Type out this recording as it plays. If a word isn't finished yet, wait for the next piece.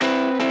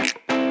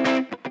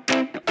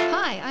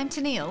Hi, I'm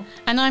Tennille.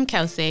 And I'm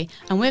Kelsey,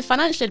 and we're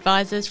financial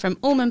advisors from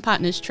Allman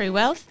Partners True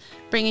Wealth,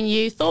 bringing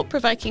you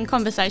thought-provoking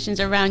conversations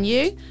around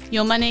you,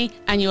 your money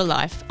and your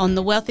life on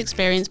the Wealth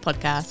Experience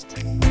podcast.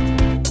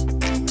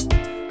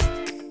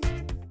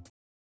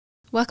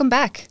 Welcome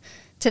back.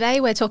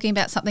 Today we're talking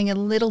about something a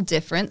little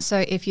different,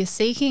 so if you're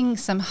seeking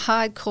some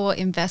hardcore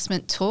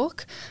investment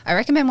talk, I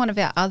recommend one of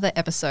our other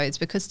episodes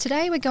because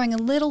today we're going a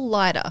little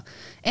lighter,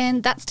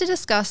 and that's to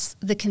discuss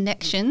the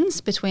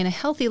connections between a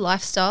healthy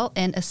lifestyle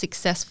and a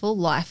successful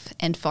life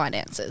and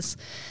finances.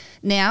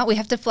 Now, we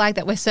have to flag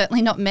that we're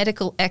certainly not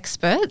medical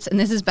experts, and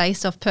this is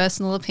based off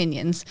personal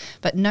opinions,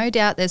 but no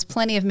doubt there's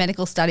plenty of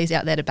medical studies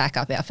out there to back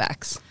up our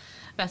facts.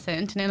 That's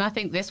it. And I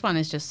think this one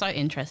is just so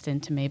interesting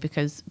to me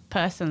because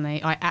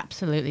personally, I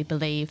absolutely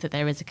believe that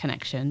there is a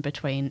connection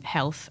between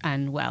health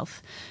and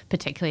wealth,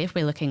 particularly if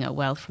we're looking at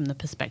wealth from the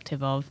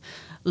perspective of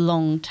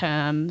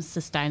long-term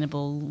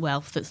sustainable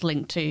wealth that's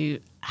linked to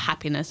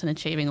happiness and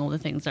achieving all the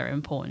things that are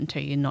important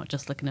to you, not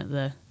just looking at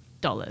the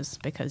dollars,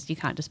 because you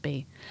can't just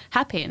be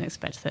happy and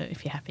expect that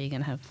if you're happy, you're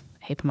going to have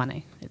a heap of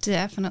money. It's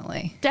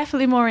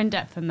definitely more in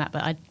depth than that,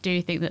 but I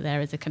do think that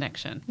there is a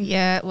connection.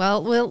 Yeah,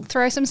 well, we'll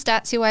throw some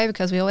stats your way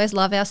because we always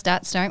love our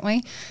stats, don't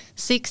we?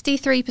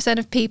 63%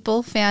 of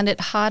people found it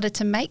harder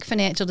to make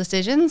financial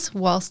decisions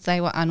whilst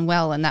they were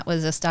unwell, and that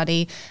was a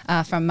study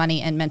from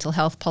Money and Mental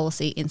Health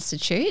Policy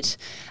Institute.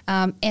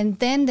 And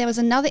then there was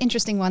another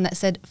interesting one that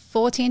said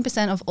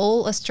 14% of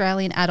all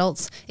Australian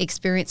adults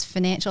experience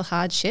financial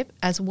hardship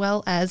as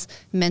well as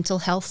mental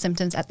health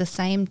symptoms at the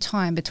same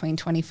time between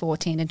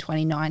 2014 and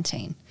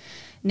 2019.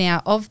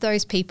 Now, of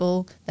those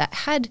people that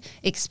had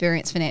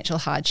experienced financial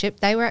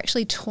hardship, they were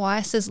actually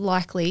twice as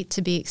likely to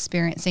be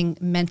experiencing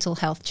mental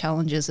health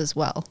challenges as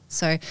well.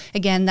 So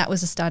again, that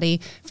was a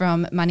study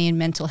from Money and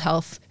Mental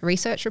Health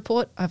Research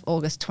Report of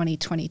August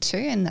 2022,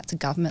 and that's a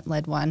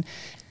government-led one.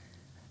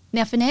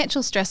 Now,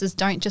 financial stresses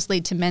don't just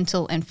lead to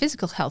mental and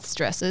physical health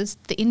stresses.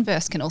 The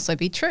inverse can also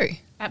be true.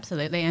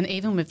 Absolutely. And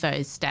even with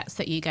those stats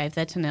that you gave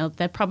there, Tennille,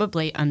 they're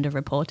probably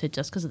underreported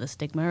just because of the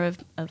stigma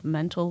of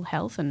mental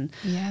health and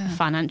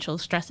financial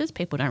stresses.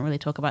 People don't really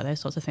talk about those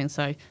sorts of things.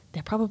 So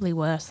they're probably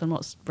worse than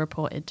what's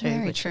reported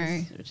too, which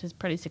is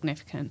pretty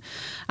significant.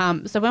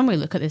 So when we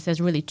look at this, there's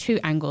really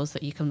two angles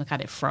that you can look at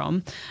it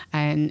from.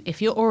 And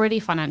if you're already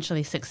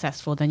financially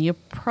successful, then you're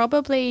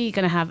probably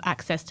going to have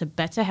access to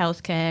better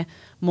healthcare,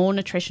 more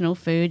nutritional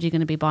food. You're going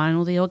to be buying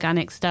all the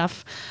organic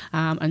stuff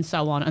and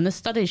so on. And the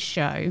studies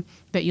show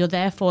that you're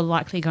therefore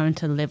likely going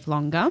to live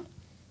longer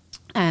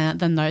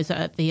than those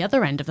at the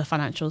other end of the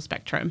financial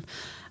spectrum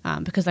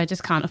because they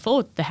just can't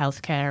afford the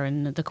healthcare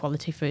and the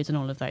quality foods and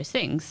all of those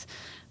things.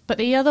 But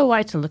the other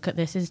way to look at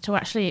this is to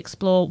actually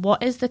explore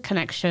what is the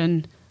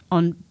connection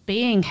on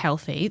being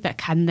healthy that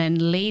can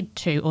then lead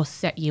to or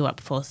set you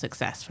up for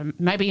success.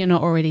 Maybe you're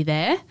not already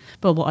there,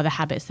 but what are the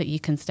habits that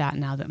you can start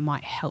now that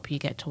might help you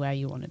get to where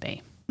you want to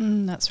be?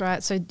 That's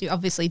right. So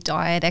obviously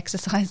diet,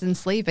 exercise and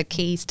sleep are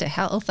keys to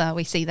health.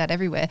 We see that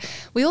everywhere.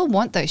 We all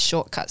want those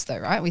shortcuts though,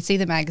 right? We see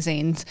the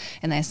magazines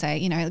and they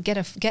say,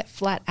 get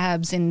flat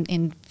abs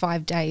in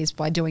 5 days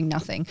by doing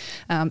nothing.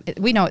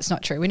 We know it's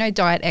not true. We know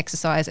diet,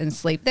 exercise and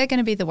sleep, they're going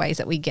to be the ways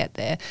that we get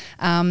there.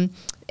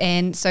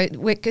 And so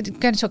we're going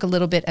to talk a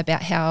little bit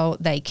about how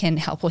they can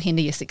help or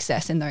hinder your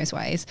success in those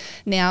ways.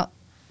 Now,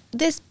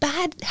 there's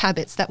bad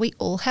habits that we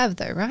all have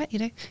though,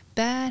 right?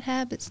 Bad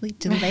habits lead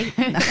to late.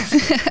 No.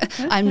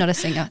 I'm not a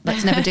singer.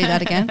 Let's never do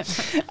that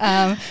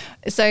again.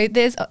 So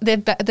there's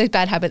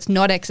bad habits,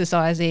 not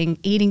exercising,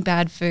 eating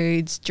bad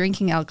foods,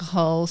 drinking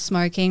alcohol,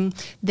 smoking.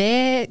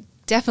 They're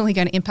definitely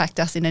going to impact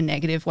us in a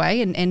negative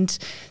way, and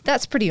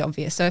that's pretty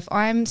obvious. So if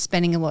I'm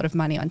spending a lot of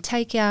money on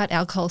takeout,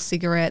 alcohol,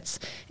 cigarettes,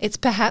 it's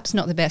perhaps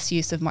not the best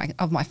use of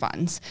my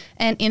funds.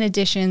 And in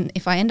addition,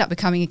 if I end up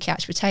becoming a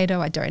couch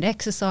potato, I don't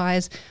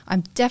exercise,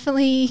 I'm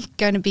definitely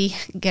going to be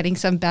getting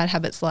some bad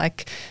habits,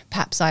 like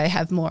perhaps I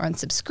have more on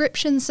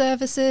subscription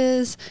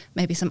services,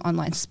 maybe some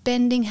online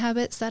spending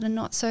habits that are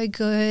not so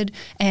good,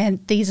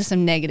 and these are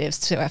some negatives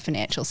to our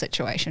financial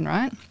situation,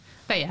 right?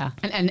 But yeah,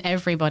 and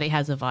everybody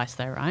has a vice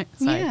though, right?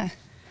 So yeah.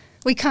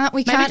 We can't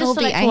all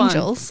be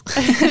angels.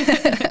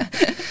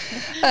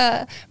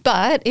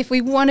 But if we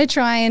want to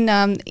try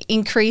and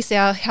increase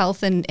our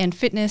health and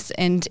fitness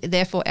and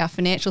therefore our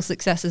financial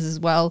successes as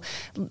well,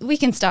 we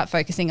can start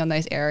focusing on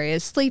those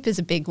areas. Sleep is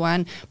a big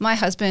one. My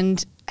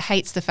husband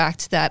hates the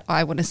fact that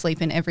I want to sleep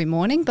in every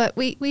morning, but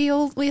we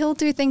all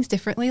do things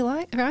differently,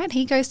 right?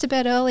 He goes to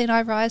bed early and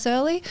I rise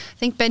early. I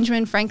think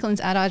Benjamin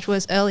Franklin's adage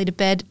was early to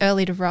bed,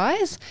 early to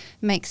rise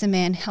makes a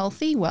man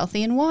healthy,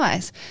 wealthy and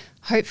wise.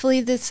 Hopefully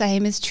the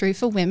same is true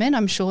for women.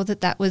 I'm sure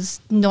that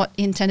was not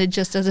intended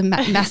just as a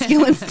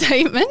masculine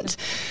statement.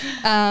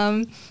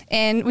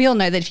 And we all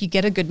know that if you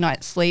get a good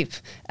night's sleep,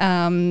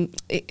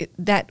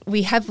 that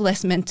we have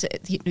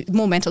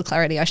more mental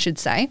clarity, I should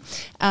say,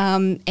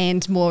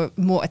 and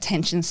more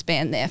attention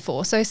span,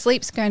 therefore. So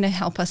sleep's going to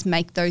help us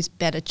make those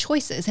better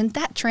choices, and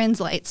that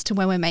translates to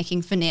when we're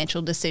making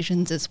financial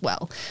decisions as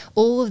well.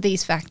 All of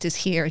these factors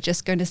here are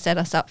just going to set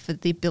us up for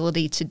the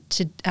ability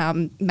to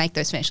make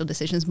those financial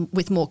decisions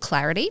with more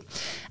clarity.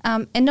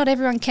 And not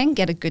everyone can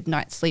get a good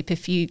night's sleep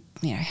if you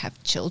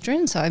have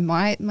children. So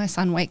my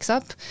son wakes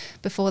up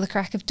before the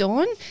crack of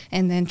dawn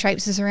and then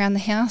traipses around the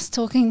house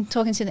talking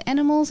to the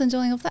animals and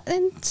doing all that.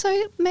 And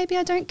so maybe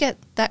I don't get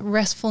that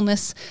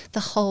restfulness the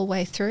whole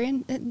way through.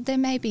 And there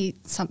may be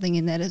something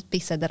in there to be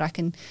said that I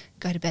can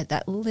go to bed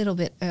that little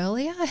bit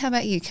earlier. How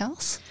about you,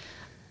 Kels?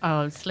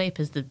 Oh, sleep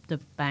is the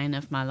bane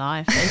of my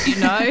life, as you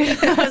know.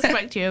 I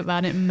spoke to you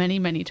about it many,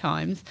 many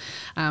times.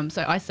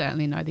 So I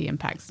certainly know the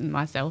impacts in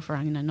myself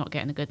around, not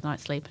getting a good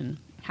night's sleep and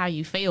how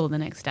you feel the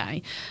next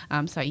day.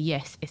 So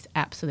yes, it's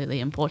absolutely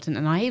important.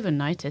 And I even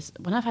noticed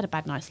when I've had a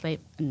bad night's sleep,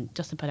 and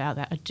just to put out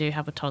there, I do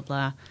have a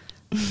toddler.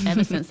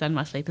 Ever since then,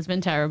 my sleep has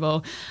been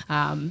terrible.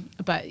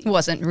 But it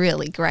wasn't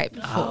really great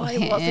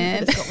beforehand. It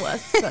wasn't. It's got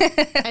worse.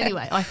 But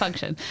anyway, I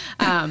function.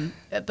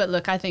 But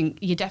look, I think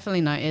you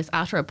definitely notice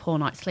after a poor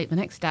night's sleep the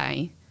next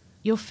day,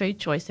 your food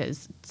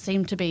choices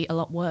seem to be a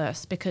lot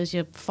worse because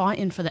you're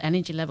fighting for the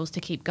energy levels to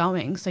keep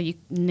going. So you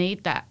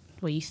need that.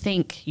 Well, you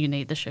think you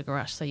need the sugar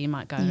rush, so you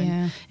might go,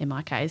 in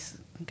my case,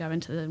 go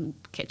into the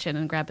kitchen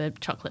and grab a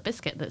chocolate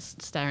biscuit that's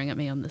staring at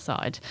me on the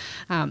side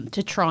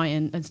to try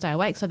and stay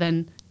awake. So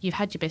then you've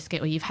had your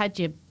biscuit or you've had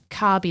your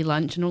carby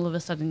lunch and all of a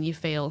sudden you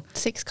feel...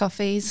 6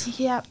 coffees.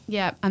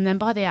 Yeah. And then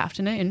by the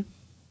afternoon,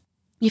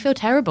 you feel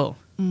terrible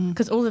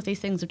because all of these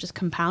things have just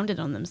compounded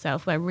on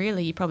themselves where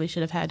really you probably should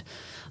have had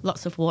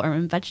lots of water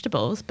and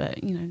vegetables, but,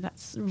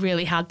 that's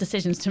really hard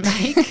decisions to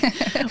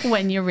make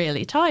when you're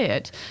really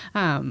tired.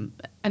 And,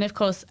 of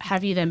course,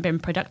 have you then been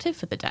productive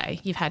for the day?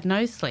 You've had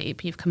no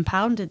sleep. You've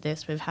compounded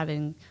this with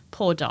having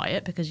poor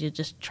diet because you're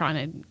just trying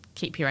to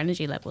keep your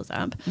energy levels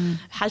up.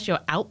 Has your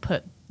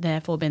output,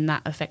 therefore, been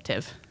that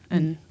effective?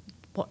 And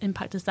what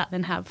impact does that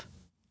then have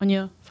on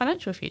your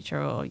financial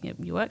future or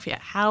your work future?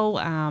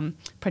 How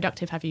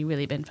productive have you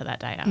really been for that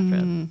day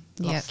after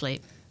lost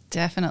sleep?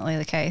 Definitely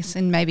the case.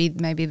 And maybe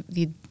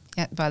you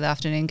by the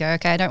afternoon go,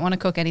 okay, I don't want to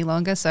cook any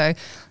longer, so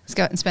let's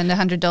go out and spend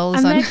 $100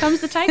 and there comes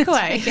the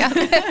takeaway.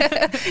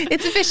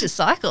 It's a vicious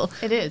cycle.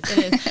 It is.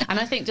 And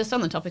I think just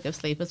on the topic of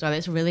sleep as well,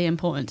 it's really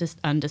important to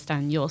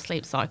understand your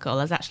sleep cycle.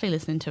 I was actually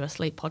listening to a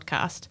sleep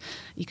podcast.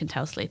 You can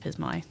tell sleep is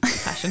my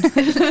passion.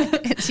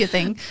 It's your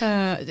thing.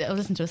 I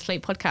listened to a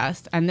sleep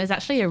podcast, and there's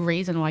actually a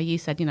reason why you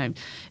said,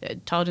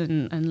 Todd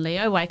and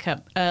Leo wake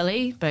up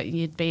early, but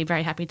you'd be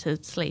very happy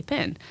to sleep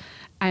in.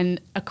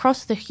 And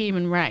across the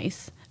human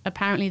race,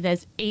 apparently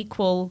there's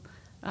equal,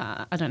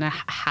 I don't know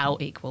how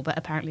equal, but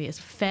apparently it's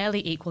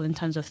fairly equal in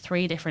terms of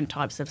 3 different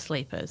types of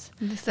sleepers.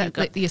 Is that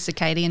like your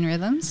circadian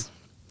rhythms?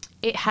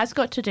 It has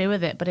got to do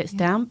with it, but it's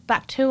down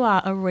back to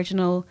our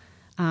original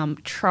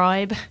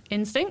tribe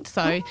instinct.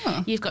 So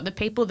you've got the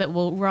people that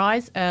will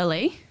rise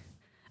early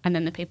and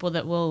then the people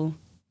that will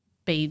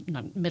be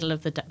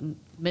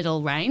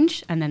middle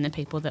range, and then the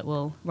people that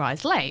will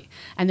rise late.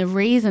 And the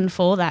reason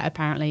for that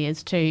apparently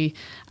is to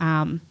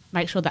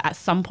make sure that at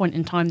some point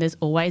in time there's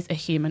always a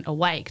human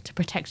awake to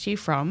protect you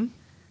from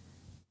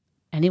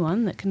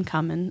anyone that can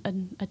come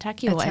and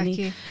attack you or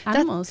any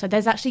animals. So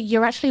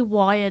you're actually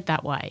wired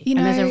that way, and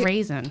there's a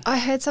reason. I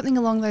heard something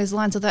along those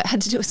lines, although it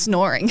had to do with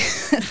snoring.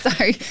 So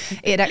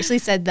it actually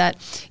said that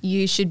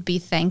you should be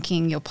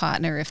thanking your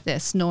partner if they're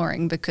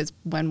snoring, because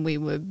when we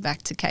were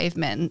back to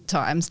caveman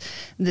times,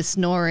 the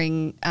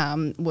snoring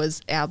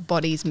was our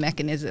body's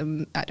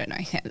mechanism. I don't know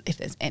if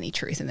there's any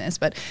truth in this,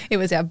 but it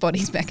was our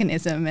body's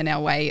mechanism and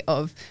our way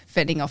of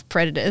fending off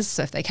predators.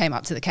 So if they came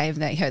up to the cave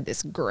and they heard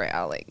this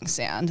growling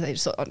sound, they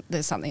just thought,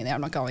 there's something there, I'm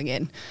not going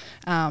in.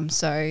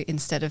 So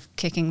instead of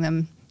kicking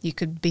them, you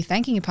could be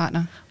thanking your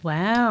partner.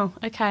 Wow.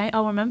 Okay.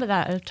 I'll remember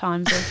that of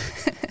times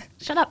of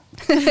shut up.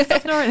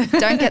 Stop snoring.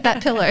 Don't get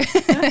that pillow.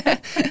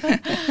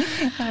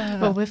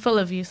 Well, we're full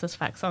of useless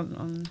facts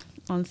on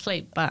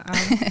sleep, but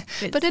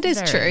it is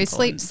true.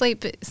 Important.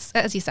 Sleep,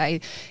 as you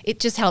say,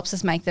 it just helps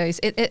us make those.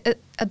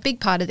 A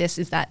big part of this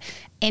is that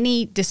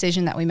any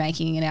decision that we're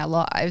making in our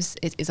lives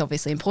is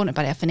obviously important,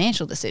 but our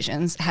financial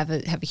decisions have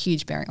a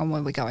huge bearing on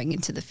where we're going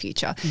into the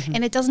future. Mm-hmm.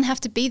 And it doesn't have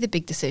to be the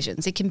big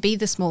decisions. It can be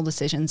the small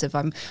decisions of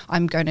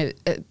I'm going to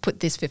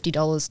put this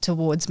 $50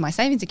 towards my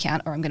savings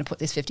account, or I'm going to put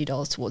this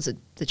 $50 towards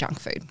the junk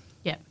food.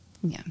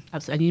 Yeah,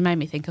 absolutely. And you made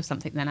me think of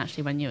something then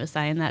actually when you were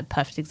saying that.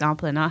 Perfect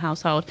example in our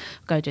household.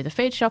 Go do the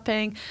food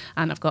shopping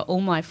and I've got all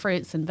my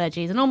fruits and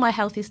veggies and all my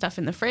healthy stuff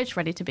in the fridge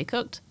ready to be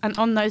cooked. And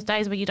on those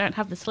days where you don't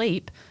have the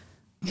sleep,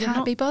 you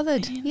can't be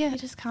bothered. You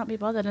just can't be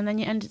bothered. And then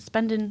you end up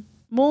spending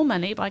more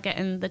money by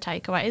getting the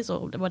takeaways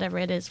or whatever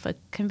it is for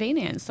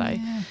convenience. So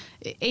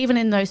even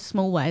in those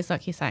small ways,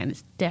 like you're saying,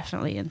 it's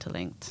definitely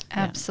interlinked.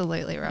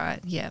 Absolutely right.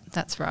 Yeah,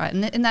 that's right.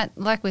 And that,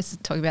 like we're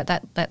talking about,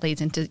 that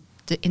leads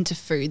into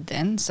food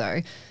then.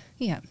 So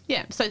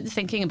Yeah. So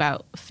thinking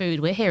about food,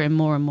 we're hearing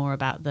more and more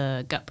about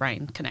the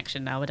gut-brain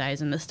connection nowadays,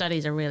 and the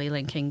studies are really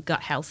linking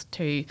gut health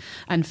to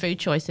and food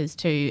choices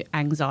to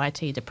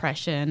anxiety,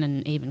 depression,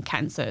 and even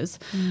cancers.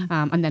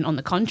 And then on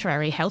the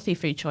contrary, healthy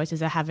food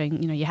choices are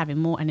having, you're having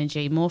more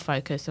energy, more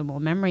focus, and more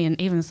memory. And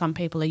even some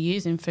people are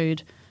using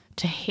food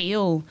to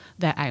heal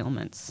their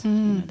ailments.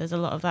 There's a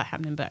lot of that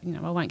happening, but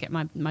I won't get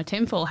my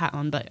tinfoil hat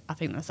on, but I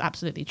think that's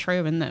absolutely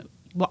true, and that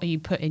what you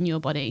put in your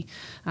body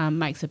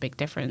makes a big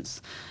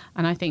difference.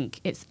 And I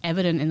think it's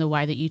evident in the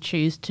way that you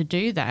choose to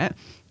do that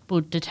will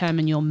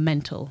determine your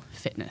mental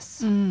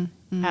fitness.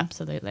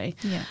 Absolutely.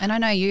 Yeah. And I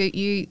know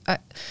you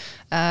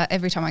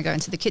every time I go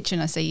into the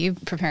kitchen, I see you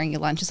preparing your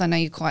lunches. I know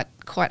you're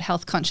quite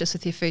health conscious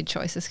with your food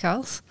choices,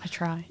 Carls. I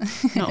try.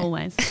 Not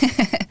always.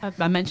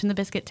 I mentioned the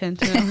biscuit tin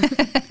too.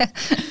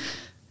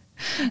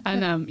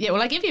 And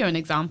I give you an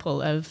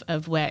example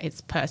of where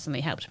it's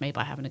personally helped me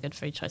by having a good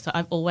food choice. So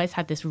I've always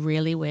had this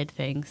really weird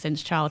thing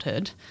since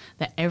childhood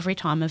that every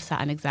time I've sat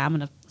an exam,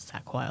 and I've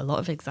sat quite a lot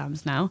of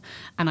exams now,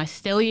 and I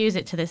still use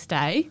it to this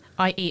day,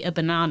 I eat a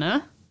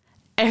banana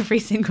every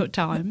single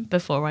time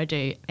before I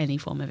do any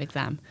form of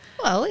exam.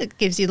 Well, it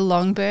gives you the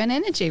long burn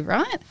energy,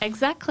 right?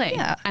 Exactly.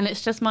 Yeah. And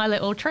it's just my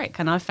little trick,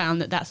 and I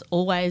found that that's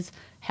always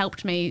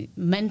helped me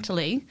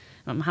mentally.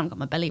 I haven't got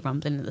my belly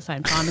rumbling at the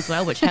same time as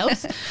well, which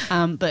helps.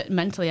 But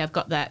mentally, I've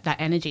got that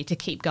energy to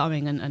keep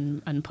going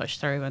and push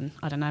through. And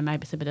I don't know,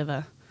 maybe it's a bit of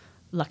a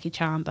lucky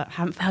charm, but I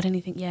haven't found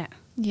anything yet.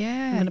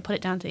 Yeah. I'm going to put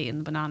it down to eating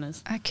the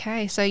bananas.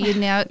 Okay, so you're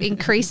now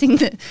increasing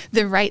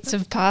the rates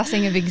of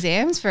passing of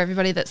exams for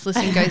everybody that's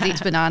listening goes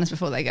eats bananas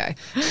before they go.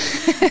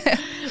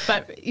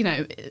 But,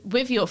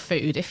 with your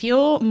food, if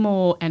you're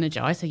more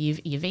energised, so you've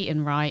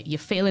eaten right, you're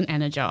feeling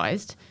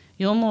energised,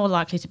 you're more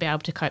likely to be able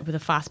to cope with a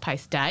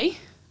fast-paced day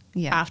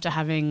after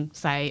having,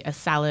 say, a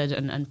salad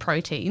and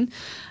protein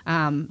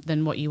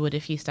than what you would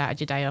if you started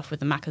your day off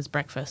with a Macca's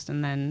breakfast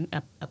and then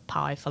a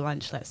pie for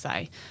lunch, let's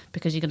say,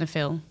 because you're going to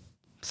feel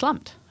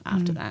slumped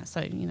after that.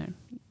 So,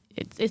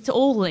 it's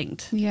all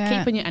linked. Yeah.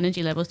 Keeping your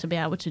energy levels to be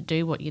able to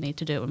do what you need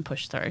to do and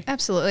push through.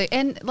 Absolutely.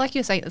 And like you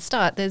were saying at the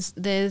start, there's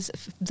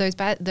those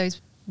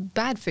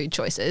bad food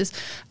choices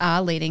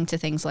are leading to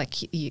things like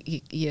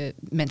your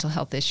mental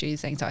health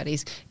issues,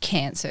 anxieties,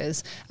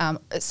 cancers,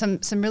 some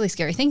really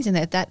scary things in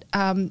there that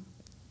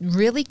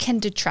really can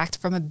detract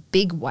from a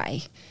big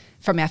way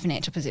from our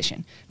financial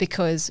position,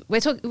 because we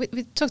talked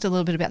a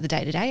little bit about the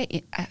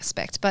day-to-day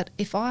aspect, but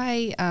if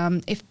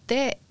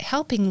they're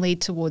helping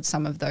lead towards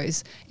some of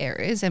those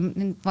areas,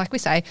 and like we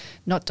say,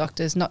 not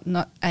doctors,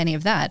 not any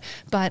of that,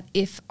 but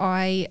if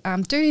I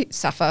do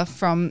suffer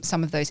from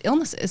some of those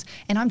illnesses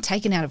and I'm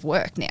taken out of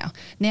work now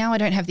I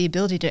don't have the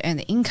ability to earn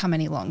the income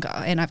any longer,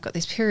 and I've got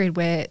this period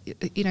where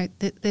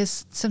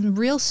there's some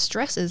real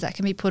stresses that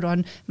can be put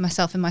on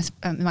myself and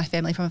my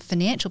family from a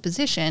financial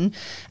position,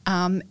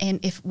 and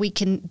if we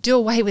can do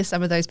away with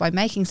some of those by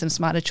making some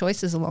smarter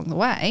choices along the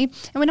way,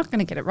 and we're not going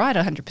to get it right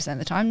 100% of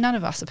the time, none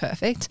of us are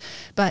perfect,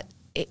 but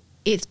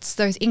it's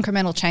those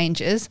incremental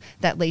changes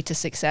that lead to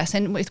success.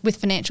 And with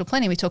financial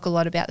planning, we talk a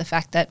lot about the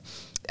fact that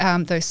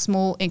those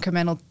small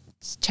incremental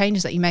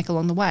changes that you make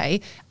along the way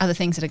are the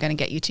things that are going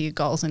to get you to your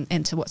goals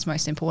and to what's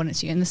most important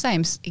to you. And the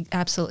same's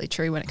absolutely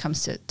true when it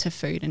comes to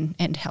food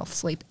and health,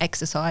 sleep,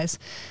 exercise.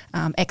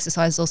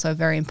 Exercise is also a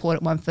very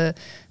important one for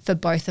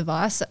both of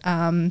us.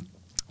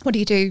 What do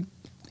you do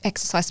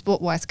exercise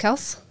sport-wise,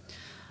 Kels?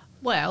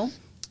 Well,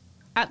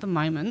 at the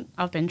moment,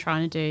 I've been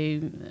trying to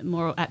do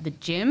more at the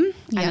gym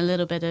and a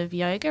little bit of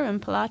yoga and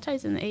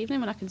Pilates in the evening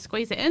when I can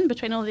squeeze it in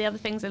between all the other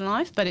things in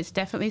life. But it's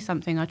definitely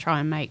something I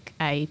try and make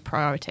a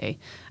priority.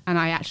 And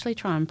I actually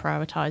try and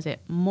prioritise it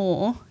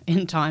more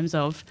in times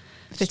of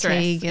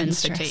fatigue and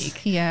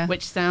fatigue,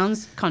 which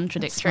sounds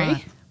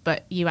contradictory,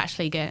 but you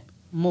actually get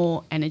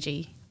more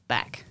energy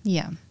back.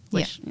 Yeah.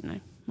 Which,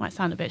 might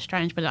sound a bit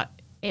strange, but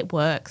it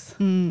works.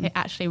 It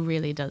actually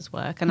really does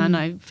work. And I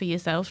know for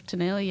yourself,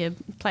 Tanil, you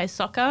play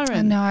soccer.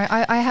 And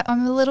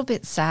I'm a little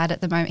bit sad at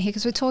the moment here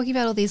because we're talking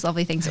about all these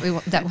lovely things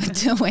that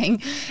we're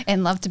doing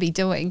and love to be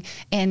doing.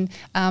 And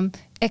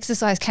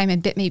exercise came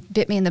and bit me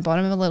in the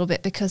bottom a little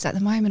bit, because at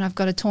the moment I've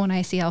got a torn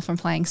ACL from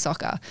playing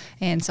soccer.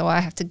 And so I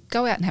have to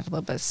go out and have a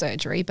little bit of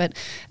surgery. But,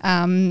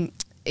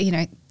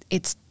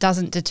 it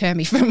doesn't deter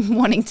me from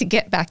wanting to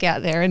get back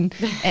out there and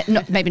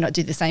maybe not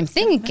do the same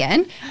thing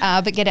again,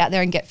 but get out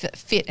there and get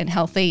fit and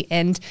healthy.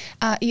 And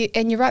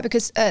you're right,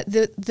 because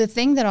the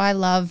thing that I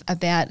love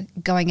about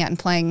going out and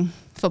playing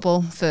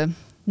football for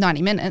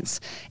 90 minutes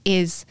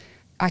is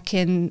I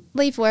can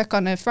leave work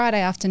on a Friday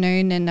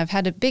afternoon and I've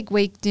had a big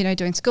week,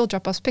 doing school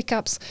drop-offs,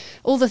 pickups,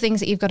 all the things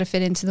that you've got to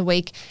fit into the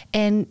week,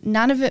 and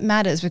none of it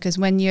matters, because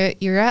when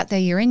you're out there,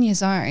 you're in your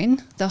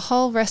zone, the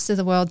whole rest of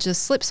the world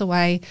just slips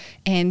away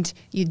and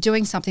you're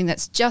doing something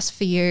that's just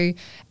for you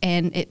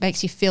and it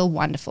makes you feel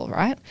wonderful,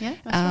 right? Yeah,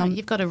 that's right.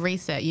 You've got a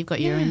reset. You've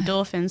got your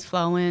endorphins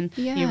flowing.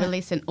 Yeah. You're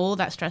releasing all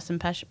that stress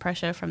and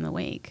pressure from the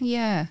week.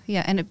 Yeah,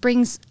 and it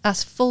brings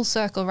us full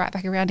circle right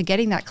back around to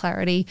getting that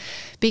clarity,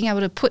 being able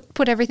to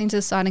put everything to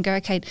the aside and go,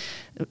 okay,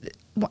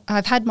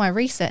 I've had my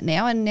reset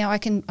now, and now I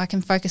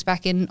can focus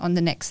back in on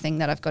the next thing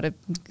that I've got to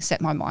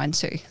set my mind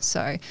to.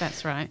 So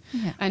that's right.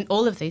 Yeah. And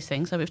all of these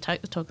things, so we've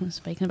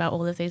speaking about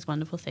all of these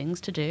wonderful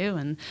things to do,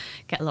 and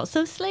get lots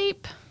of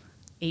sleep,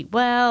 eat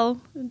well,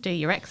 do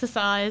your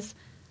exercise.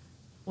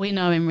 We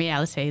know in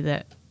reality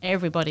that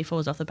everybody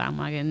falls off the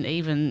bandwagon,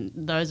 even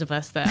those of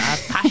us that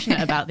are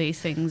passionate about these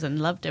things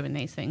and love doing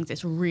these things.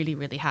 It's really,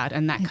 really hard.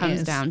 And that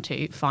comes down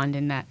to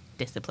finding that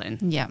discipline.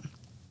 Yeah.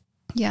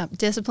 Yeah,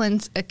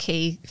 discipline's a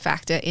key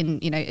factor in,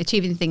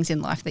 achieving things in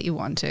life that you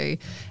want to.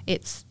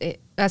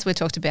 As we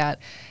talked about,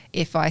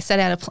 if I set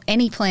out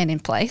any plan in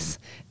place,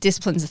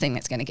 discipline's the thing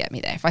that's going to get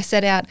me there. If I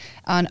set out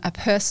on a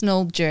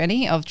personal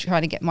journey of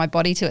trying to get my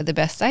body to the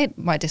best state,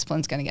 my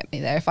discipline's going to get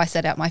me there. If I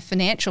set out my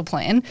financial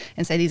plan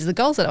and say these are the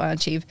goals that I want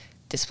to achieve,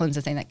 discipline's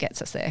the thing that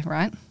gets us there,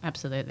 right?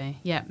 Absolutely.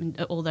 Yeah,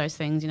 all those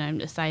things,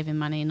 saving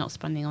money, not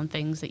spending on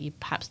things that you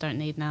perhaps don't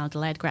need now,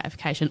 delayed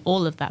gratification,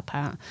 all of that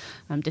part.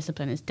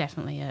 Discipline is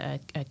definitely a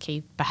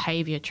key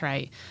behaviour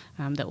trait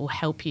that will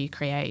help you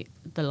create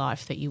the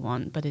life that you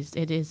want, but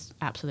it is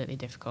absolutely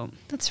difficult.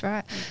 That's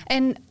right.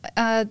 And,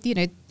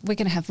 we're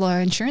going to have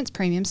lower insurance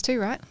premiums too,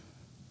 right?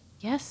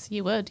 Yes,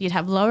 you would. You'd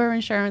have lower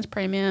insurance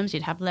premiums.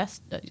 You'd have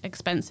less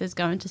expenses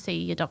going to see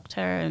your doctor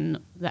and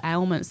the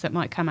ailments that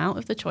might come out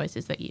of the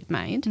choices that you've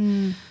made.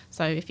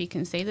 So if you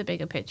can see the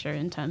bigger picture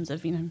in terms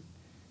of,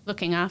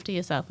 looking after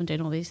yourself and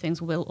doing all these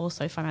things will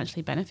also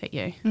financially benefit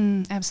you.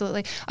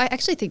 Absolutely. I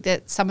actually think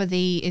that some of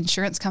the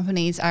insurance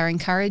companies are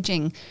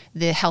encouraging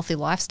the healthy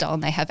lifestyle,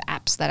 and they have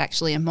apps that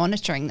actually are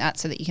monitoring that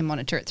so that you can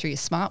monitor it through your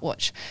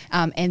smartwatch.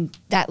 And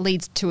that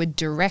leads to a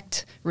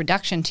direct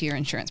reduction to your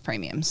insurance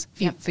premiums,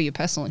 for your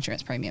personal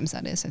insurance premiums,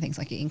 that is, so things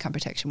like your income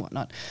protection,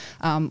 whatnot,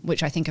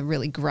 which I think are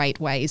really great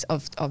ways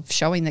of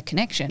showing the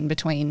connection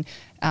between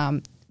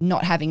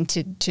not having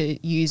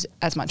to use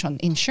as much on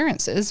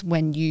insurances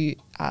when you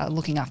are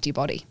looking after your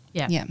body.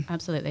 Yeah,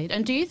 absolutely.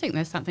 And do you think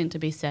there's something to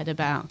be said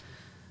about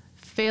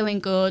feeling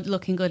good,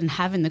 looking good, and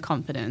having the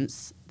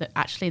confidence that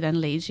actually then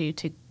leads you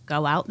to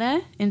go out there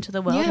into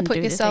the world and put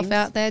yourself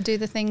out there, do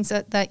the things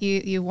that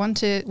you want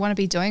to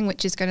be doing,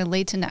 which is going to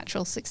lead to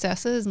natural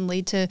successes and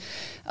lead to,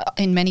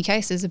 in many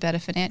cases, a better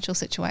financial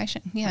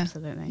situation. Yeah,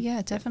 absolutely.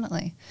 Yeah,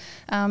 definitely.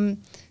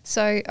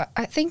 So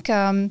I think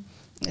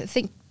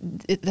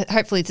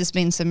hopefully there's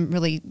been some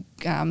really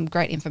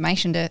great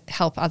information to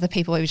help other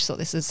people. We just thought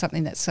this is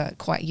something that's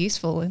quite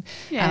useful.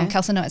 And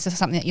Kelsey, no, it's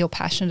something that you're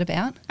passionate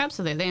about.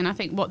 Absolutely. And I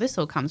think what this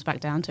all comes back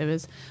down to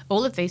is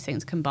all of these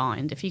things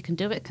combined, if you can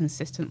do it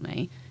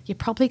consistently, you're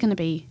probably going to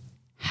be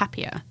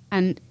happier.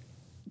 And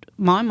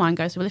my mind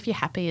goes, well, if you're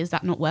happy, is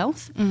that not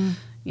wealth?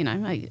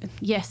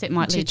 Yes, it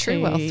might lead to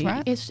true wealth,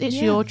 right? It's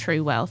your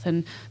true wealth.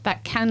 And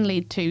that can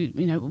lead to,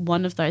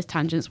 one of those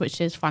tangents, which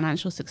is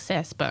financial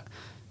success. But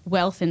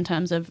wealth in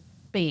terms of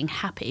being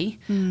happy,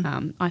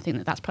 I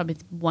think that's probably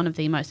one of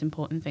the most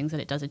important things that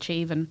it does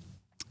achieve. And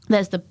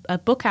there's a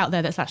book out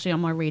there that's actually on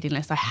my reading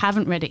list. I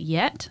haven't read it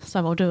yet, so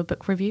I'll do a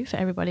book review for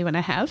everybody when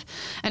I have.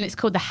 And it's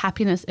called The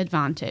Happiness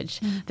Advantage,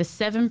 the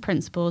 7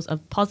 principles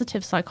of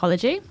positive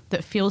psychology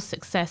that fuels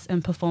success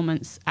and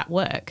performance at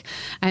work.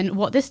 And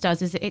what this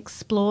does is it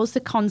explores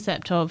the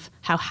concept of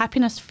how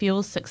happiness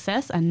fuels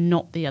success and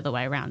not the other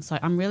way around. So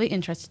I'm really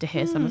interested to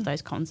hear some of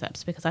those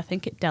concepts because I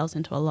think it delves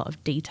into a lot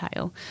of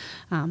detail.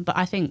 But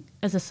I think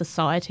as a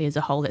society as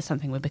a whole, it's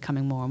something we're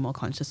becoming more and more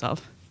conscious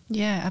of.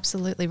 Yeah,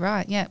 absolutely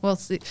right. Yeah, well,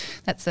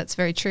 that's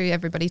very true.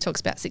 Everybody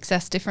talks about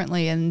success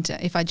differently, and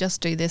if I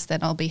just do this,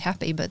 then I'll be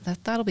happy. But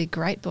that'll be a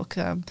great book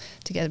to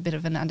get a bit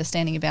of an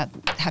understanding about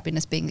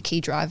happiness being the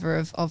key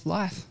driver of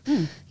life.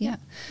 Yeah.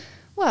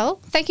 Well,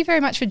 thank you very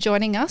much for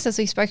joining us as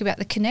we spoke about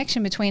the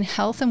connection between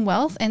health and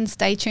wealth, and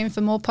stay tuned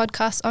for more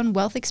podcasts on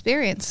Wealth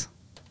Experience.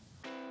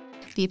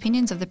 The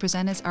opinions of the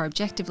presenters are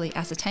objectively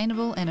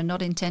ascertainable and are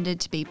not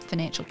intended to be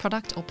financial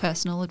product or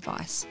personal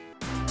advice.